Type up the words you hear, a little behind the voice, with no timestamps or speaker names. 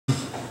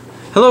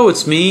Hello,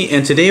 it's me,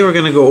 and today we're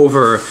going to go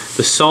over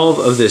the solve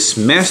of this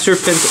Master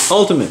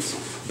Pentultimate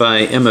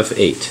by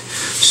MF8.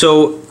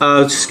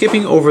 So,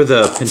 skipping over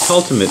the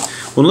Pentultimate,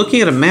 when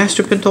looking at a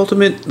Master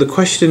Pentultimate, the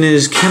question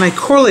is, can I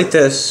correlate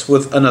this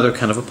with another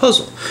kind of a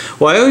puzzle?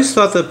 Well, I always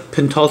thought the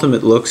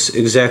Pentultimate looks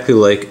exactly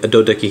like a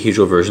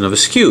dodecahedral version of a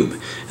skewb,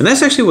 and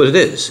that's actually what it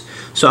is.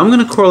 So I'm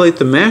going to correlate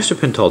the Master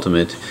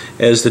Pentultimate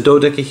as the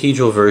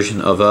dodecahedral version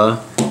of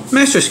a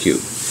Master skewb.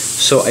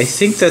 So I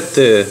think that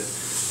the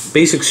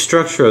basic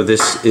structure of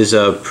this is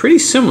pretty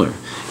similar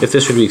if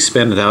this would be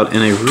expanded out,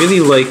 and I really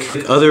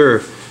like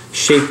other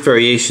shape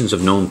variations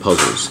of known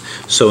puzzles.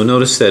 So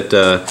notice that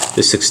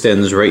this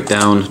extends right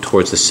down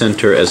towards the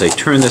center. As I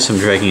turn this, I'm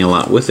dragging a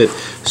lot with it.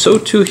 So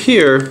too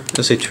here,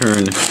 as I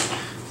turn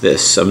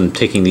this, I'm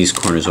taking these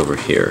corners over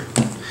here.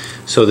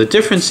 So the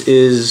difference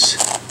is,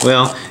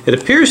 well, it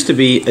appears to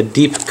be a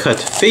deep cut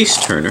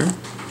face turner,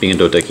 being a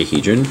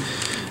dodecahedron.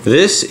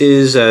 This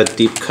is a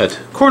deep cut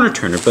corner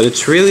turner, but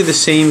it's really the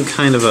same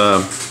kind of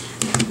a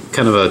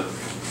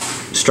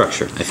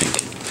structure, I think.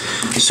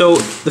 So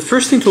the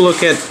first thing to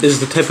look at is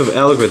the type of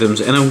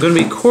algorithms, and I'm going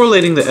to be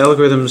correlating the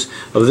algorithms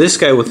of this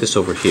guy with this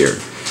over here.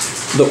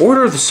 The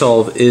order of the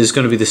solve is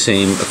going to be the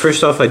same.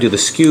 First off, I do the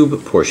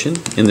skewb portion.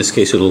 In this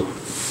case, it'll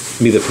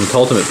be the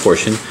pentultimate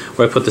portion,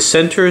 where I put the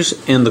centers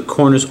and the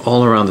corners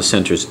all around the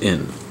centers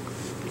in.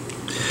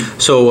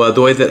 So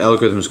the way that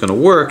algorithm is going to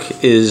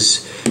work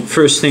is,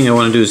 first thing I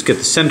want to do is get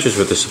the centers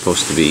where they're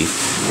supposed to be.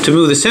 To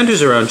move the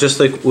centers around, just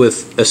like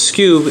with a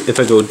skewb, if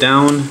I go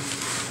down,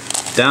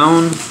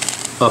 down,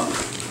 up,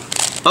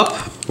 up,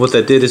 what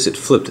that did is it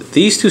flipped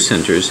these two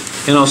centers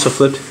and also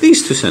flipped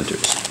these two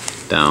centers.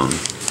 Down,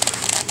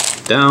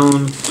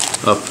 down,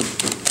 up,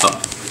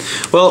 up.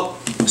 Well,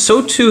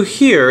 so too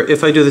here,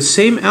 if I do the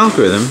same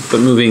algorithm, but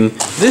moving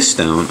this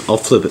down, I'll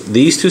flip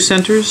these two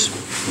centers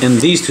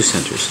and these two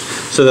centers.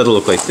 So that'll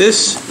look like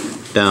this,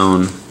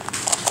 down,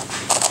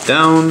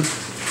 down,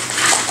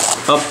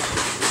 up,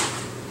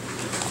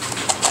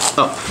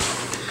 up.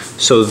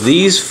 So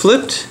these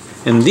flipped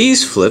and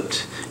these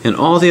flipped, and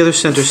all the other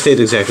centers stayed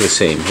exactly the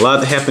same. A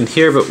lot happened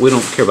here, but we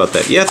don't care about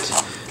that yet.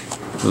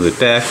 Move it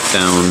back,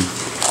 down,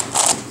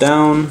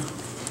 down,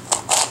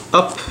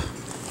 up,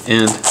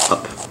 and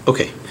up.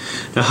 Okay,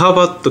 now how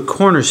about the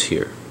corners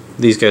here?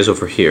 These guys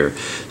over here.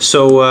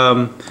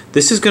 So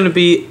this is going to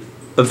be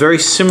a very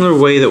similar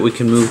way that we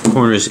can move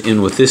corners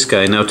in with this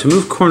guy. Now to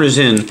move corners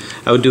in,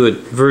 I would do a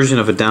version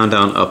of a down,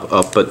 down, up,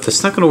 up, but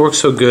that's not going to work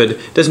so good.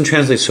 It doesn't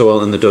translate so well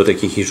in the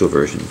dodecahedral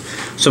version.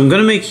 So I'm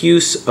going to make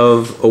use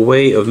of a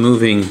way of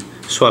moving,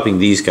 swapping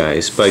these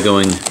guys by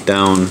going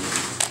down,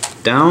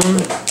 down,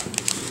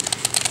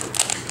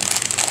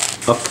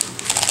 up,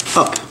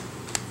 up.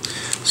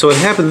 So what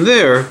happened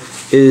there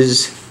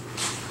is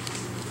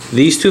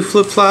these two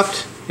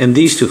flip-flopped and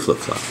these two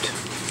flip-flopped.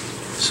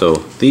 So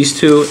these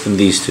two and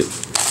these two.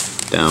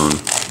 Down,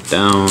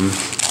 down,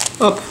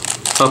 up,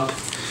 up.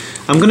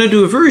 I'm going to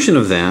do a version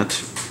of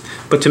that,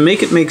 but to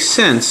make it make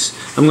sense,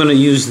 I'm going to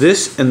use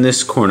this and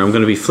this corner. I'm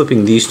going to be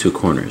flipping these two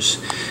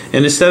corners.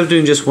 And instead of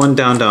doing just one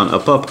down, down,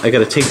 up, up, I got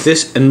to take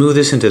this and move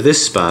this into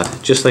this spot,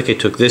 just like I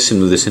took this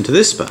and moved this into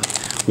this spot.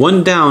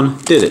 One down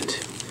did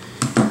it.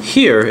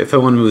 Here, if I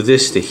want to move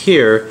this to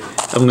here,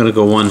 I'm going to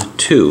go 1,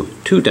 2.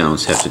 2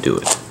 downs have to do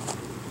it.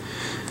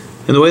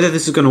 And the way that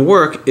this is going to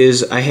work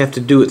is I have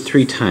to do it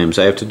 3 times.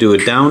 I have to do a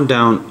down,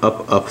 down,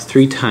 up, up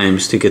 3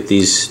 times to get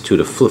these two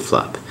to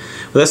flip-flop.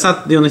 But that's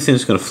not the only thing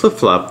that's going to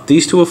flip-flop.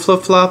 These two will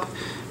flip-flop,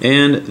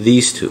 and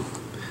these two.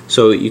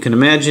 So you can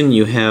imagine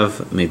you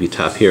have, maybe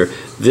top here,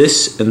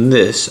 this and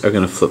this are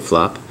going to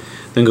flip-flop.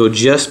 Then go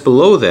just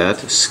below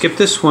that, skip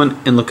this one,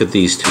 and look at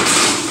these two.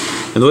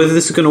 And the way that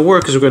this is going to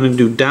work is we're going to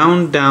do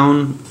down,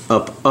 down,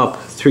 up, up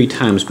 3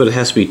 times, but it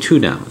has to be 2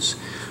 downs.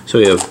 So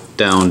we have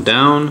down,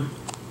 down,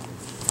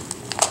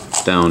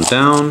 down,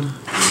 down,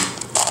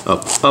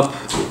 up, up,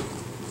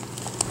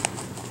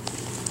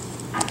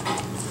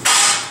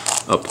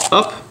 up,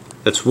 up.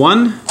 That's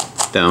 1.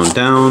 Down,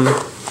 down,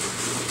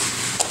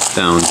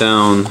 down,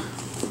 down,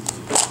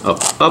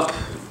 up, up,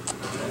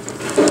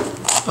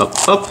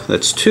 up, up.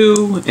 That's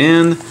 2.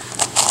 And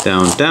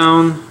down,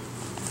 down,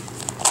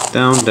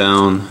 down,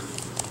 down,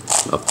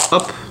 up,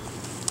 up,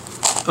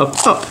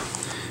 up, up.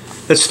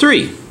 That's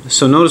 3.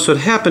 So notice what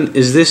happened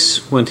is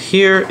this went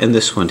here and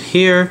this went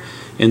here,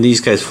 and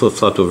these guys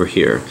flip-flopped over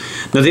here.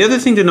 Now the other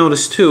thing to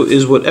notice too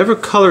is whatever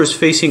color is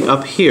facing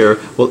up here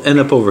will end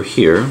up over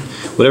here.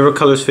 Whatever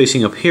color is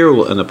facing up here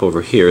will end up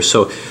over here.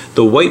 So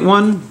the white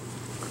one,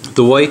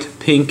 the white,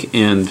 pink,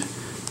 and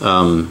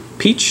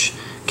peach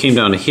came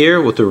down to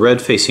here with the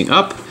red facing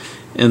up,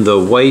 and the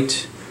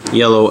white,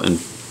 yellow,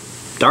 and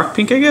dark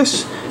pink, I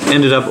guess,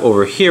 ended up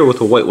over here with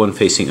the white one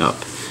facing up.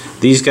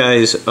 These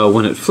guys,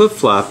 when it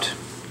flip-flopped,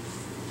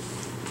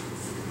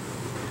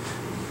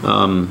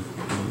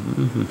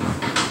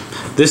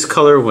 this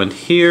color went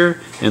here,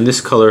 and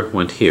this color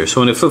went here. So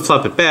when I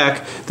flip-flop it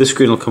back, this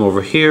green will come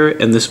over here,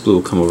 and this blue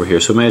will come over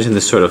here. So imagine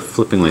this sort of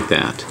flipping like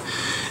that.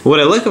 What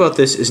I like about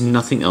this is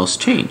nothing else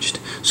changed.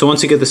 So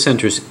once I get the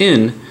centers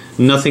in,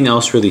 nothing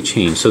else really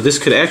changed. So this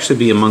could actually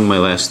be among my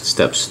last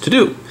steps to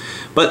do.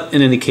 But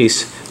in any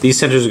case, these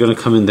centers are going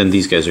to come in, then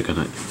these guys are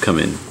going to come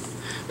in.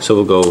 So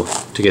we'll go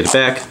to get it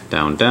back,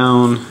 down,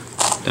 down,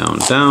 down,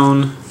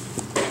 down,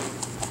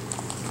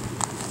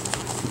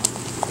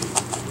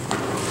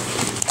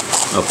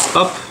 up,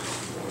 up,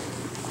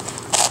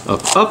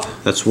 up,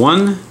 up, that's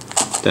one,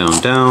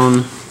 down,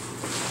 down,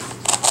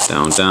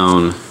 down,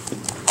 down,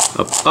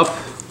 up, up,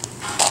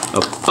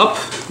 up, up,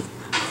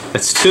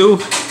 that's two,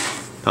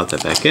 pop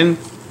that back in,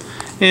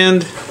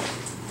 and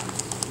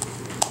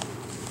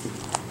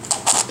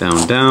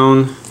down,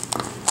 down,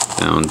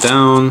 down,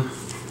 down,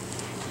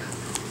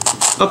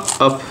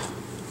 up, up,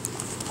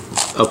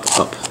 up,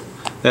 up.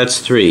 That's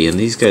three, and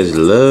these guys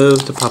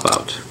love to pop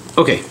out.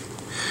 Okay,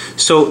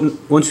 so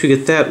once we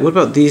get that, what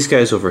about these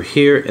guys over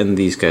here and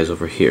these guys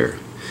over here?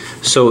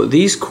 So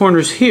these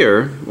corners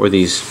here, or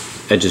these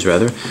edges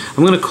rather,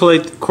 I'm going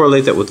to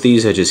correlate that with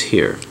these edges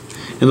here.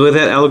 And the way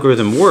that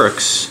algorithm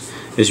works,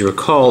 as you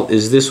recall,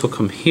 is this will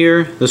come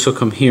here, this will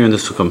come here, and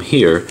this will come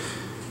here.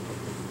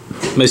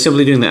 By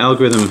simply doing the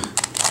algorithm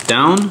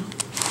down,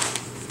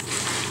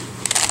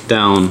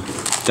 down,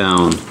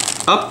 down,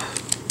 up,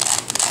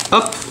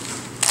 up,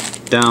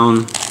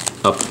 down,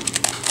 up,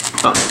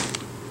 up.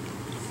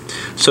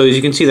 So as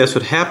you can see, that's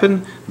what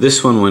happened.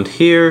 This one went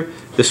here,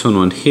 this one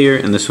went here,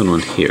 and this one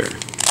went here.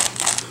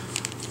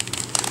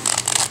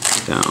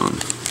 Down,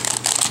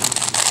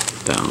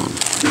 down,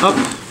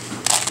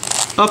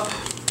 up,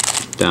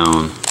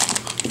 down,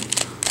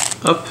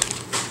 up,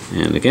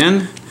 and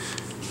again.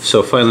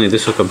 So finally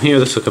this will come here,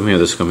 this will come here,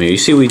 this will come here. You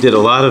see we did a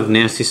lot of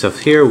nasty stuff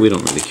here. We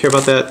don't really care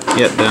about that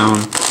yet.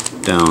 Down,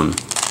 down,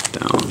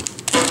 down,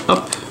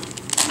 up,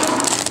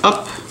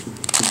 up,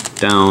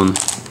 down,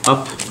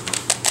 up,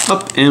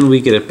 up, and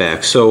we get it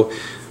back. So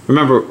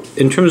remember,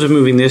 in terms of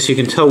moving this, you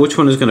can tell which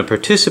one is going to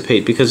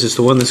participate because it's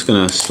the one that's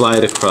going to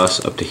slide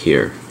across up to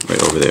here,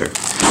 right over there.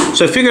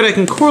 So I figured I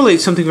can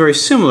correlate something very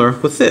similar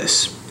with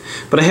this,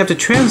 but I have to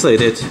translate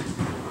it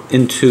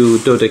into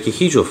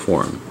dodecahedral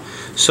form.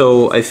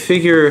 So I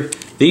figure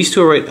these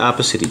two are right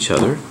opposite each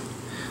other,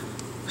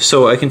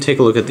 so I can take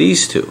a look at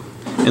these two.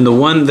 And the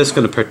one that's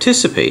going to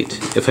participate,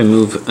 if I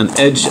move an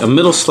edge, a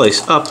middle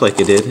slice up like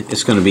I did,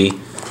 it's going to be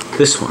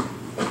this one.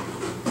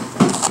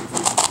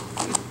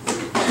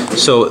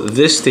 So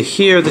this to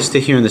here, this to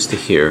here, and this to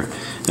here.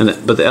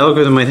 But the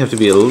algorithm might have to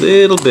be a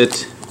little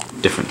bit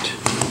different.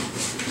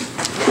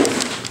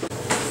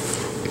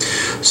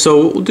 So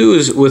what we'll do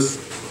is with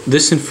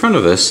this in front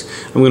of us,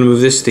 I'm going to move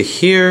this to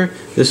here,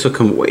 this will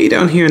come way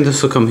down here, and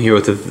this will come here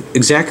with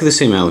exactly the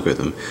same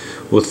algorithm,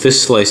 with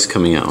this slice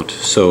coming out.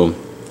 So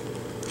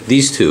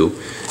these two,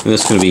 and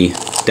that's going to be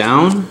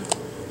down,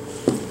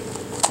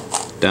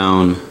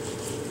 down,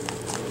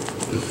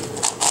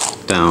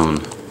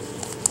 down,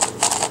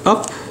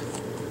 up,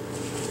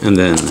 and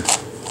then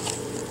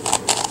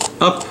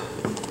up,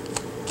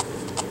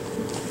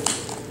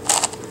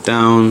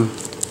 down,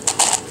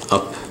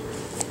 up,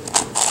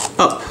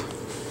 up.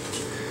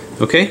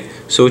 Okay,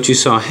 so what you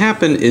saw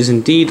happen is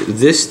indeed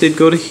this did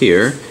go to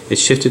here, it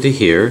shifted to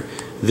here,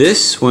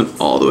 this went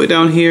all the way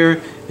down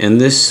here,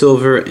 and this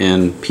silver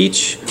and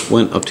peach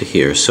went up to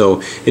here.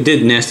 So it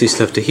did nasty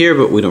stuff to here,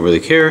 but we don't really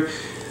care.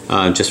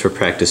 Just for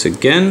practice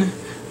again.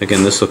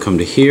 Again, this will come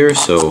to here,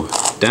 so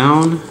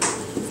down,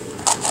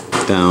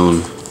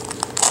 down,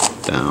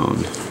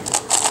 down,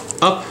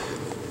 up,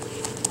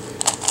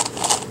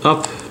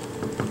 up,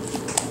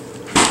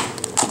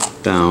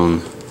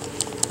 down,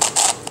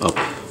 up,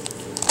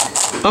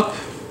 up,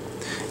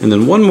 and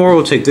then one more.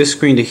 We'll take this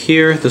screen to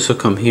here, this will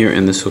come here,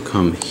 and this will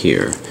come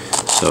here.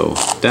 So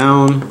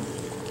down,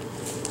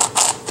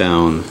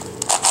 down,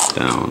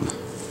 down,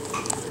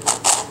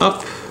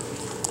 up,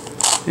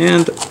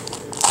 and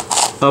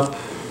up,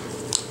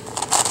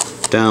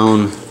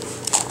 down,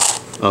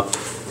 up,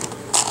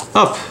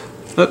 up.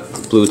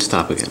 Oh, blew its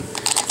top again.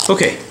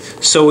 Okay,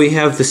 so we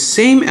have the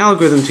same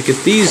algorithm to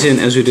get these in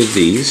as we did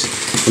these,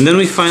 and then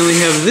we finally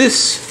have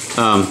this,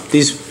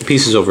 these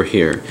pieces over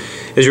here.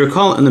 As you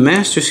recall, in the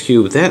master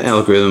skewb, that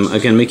algorithm,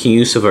 again making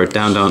use of our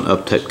down, down,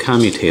 up type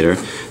commutator,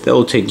 that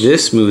will take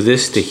this, move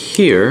this to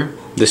here,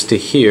 this to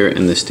here,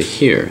 and this to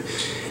here.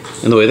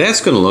 And the way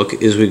that's going to look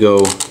is we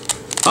go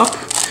up,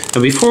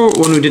 and before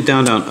when we did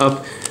down, down,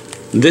 up,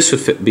 this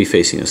would be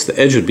facing us, the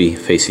edge would be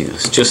facing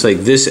us, just like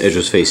this edge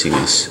was facing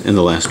us in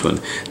the last one.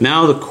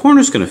 Now the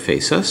corner's going to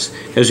face us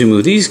as we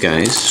move these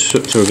guys, so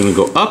we're going to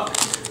go up,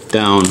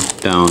 down,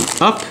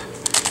 up,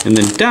 and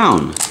then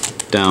down,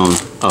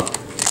 up,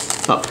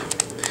 up.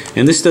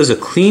 And this does a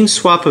clean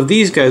swap of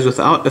these guys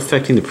without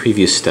affecting the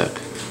previous step.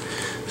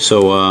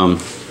 So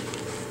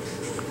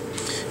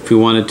if we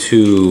wanted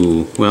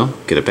to, well,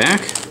 get it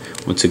back,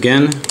 once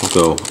again, we'll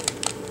go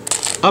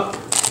up,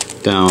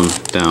 down,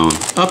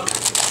 up,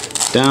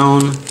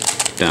 down,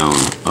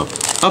 up,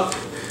 up,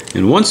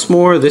 and once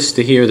more, this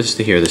to here, this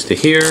to here, this to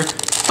here,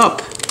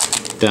 up,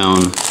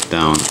 down,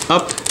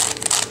 up,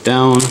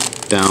 down,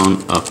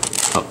 up,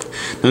 up.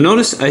 Now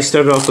notice I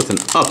started off with an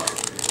up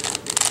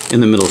in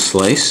the middle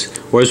slice,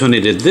 whereas when I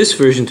did this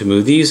version to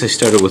move these, I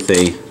started with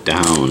a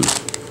down.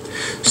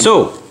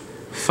 So,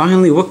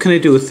 finally, what can I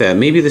do with that?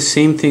 Maybe the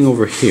same thing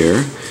over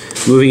here,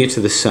 moving it to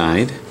the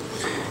side.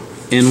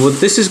 And what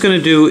this is going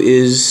to do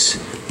is,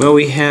 well,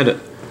 we had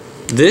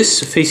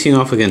this facing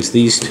off against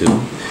these two.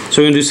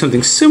 So we're going to do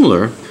something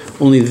similar,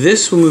 only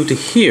this will move to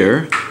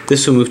here,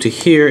 this will move to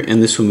here,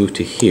 and this will move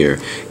to here.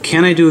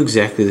 Can I do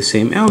exactly the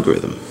same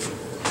algorithm?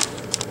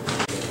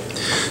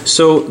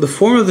 So the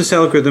form of this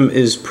algorithm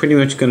is pretty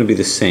much going to be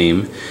the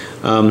same,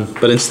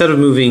 but instead of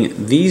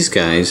moving these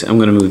guys, I'm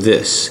going to move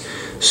this.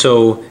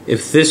 So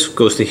if this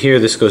goes to here,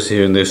 this goes to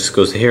here, and this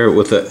goes to here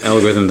with the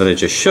algorithm that I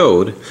just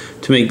showed,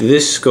 to make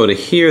this go to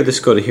here, this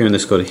go to here, and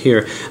this go to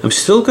here, I'm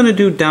still going to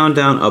do down,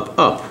 down, up,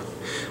 up.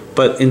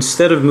 But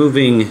instead of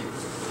moving,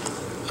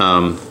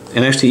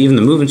 and actually even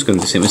the movement's going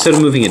to be the same, instead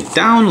of moving it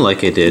down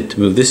like I did to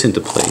move this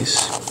into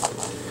place,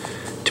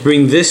 to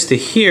bring this to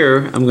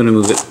here, I'm going to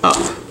move it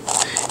up.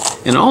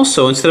 And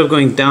also, instead of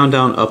going down,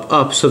 down, up,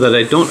 up, so that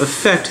I don't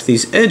affect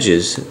these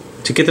edges,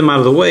 to get them out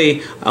of the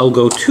way, I'll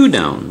go 2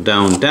 down,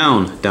 down,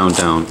 down, down,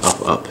 down,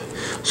 up, up.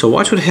 So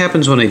watch what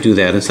happens when I do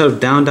that. Instead of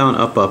down, down,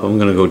 up, up, I'm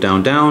going to go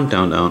down, down,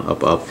 down, down,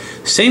 up, up.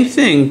 Same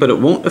thing, but it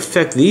won't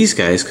affect these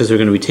guys because they're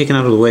going to be taken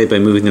out of the way by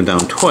moving them down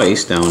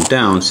twice, down,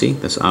 down. See,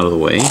 that's out of the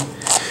way.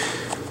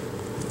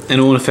 And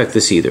it won't affect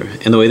this either.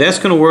 And the way that's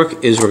going to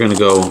work is we're going to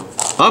go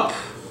up,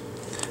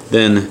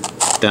 then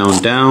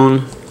down,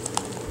 down,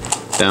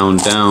 down,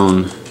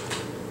 down,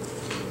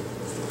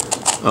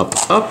 up,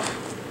 up,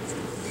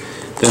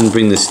 then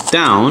bring this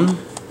down,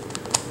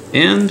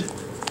 and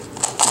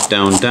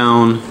down,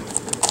 down,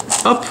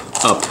 up,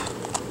 up,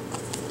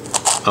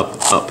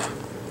 up, up.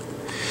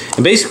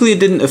 And basically it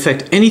didn't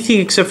affect anything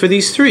except for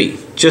these three,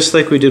 just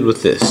like we did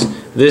with this.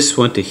 This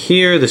went to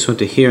here, this went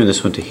to here, and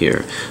this went to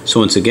here. So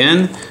once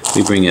again,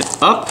 we bring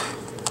it up,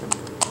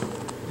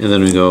 and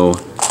then we go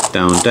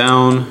down,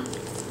 down,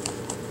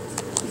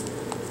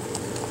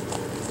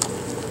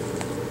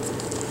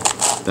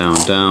 down,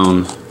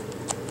 down,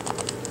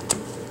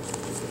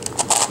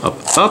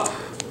 up, up,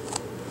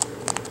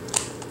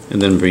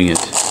 and then bring it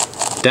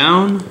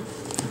down,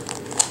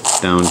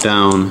 down,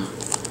 down,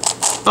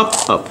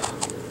 up, up,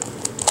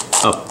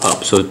 up,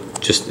 up. So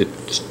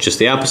it's just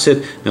the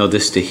opposite. Now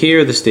this to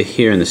here, this to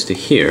here, and this to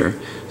here.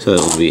 So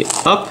that will be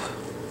up,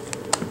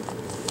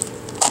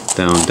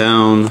 down,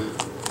 down,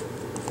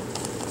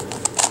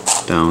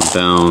 down,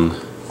 down,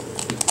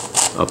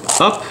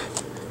 up, up.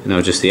 And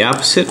now just the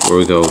opposite, where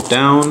we go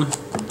down,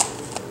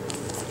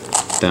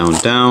 down,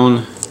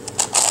 down,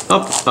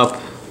 up,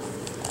 up,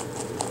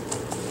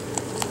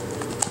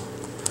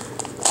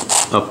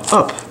 up,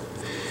 up.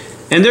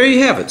 And there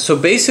you have it. So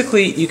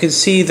basically you can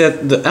see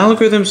that the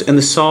algorithms and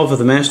the solve of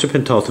the Master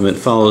Pentultimate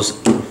follows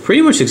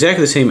pretty much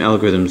exactly the same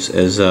algorithms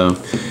as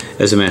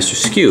a Master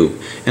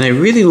Skewb. And I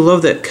really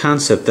love that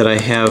concept that I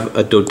have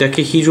a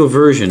dodecahedral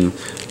version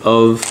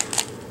of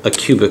a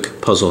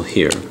cubic puzzle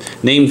here.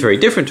 Named very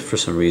different for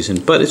some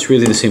reason, but it's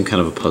really the same kind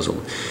of a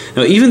puzzle.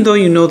 Now, even though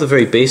you know the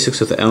very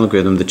basics of the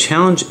algorithm, the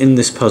challenge in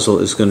this puzzle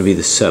is going to be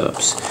the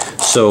setups.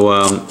 So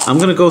I'm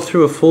going to go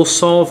through a full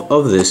solve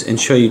of this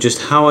and show you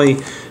just how I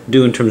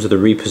do in terms of the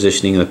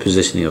repositioning and the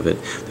positioning of it.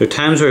 There are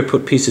times where I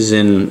put pieces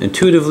in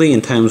intuitively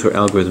and times where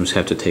algorithms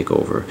have to take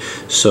over.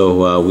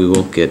 So we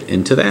will get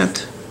into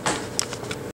that.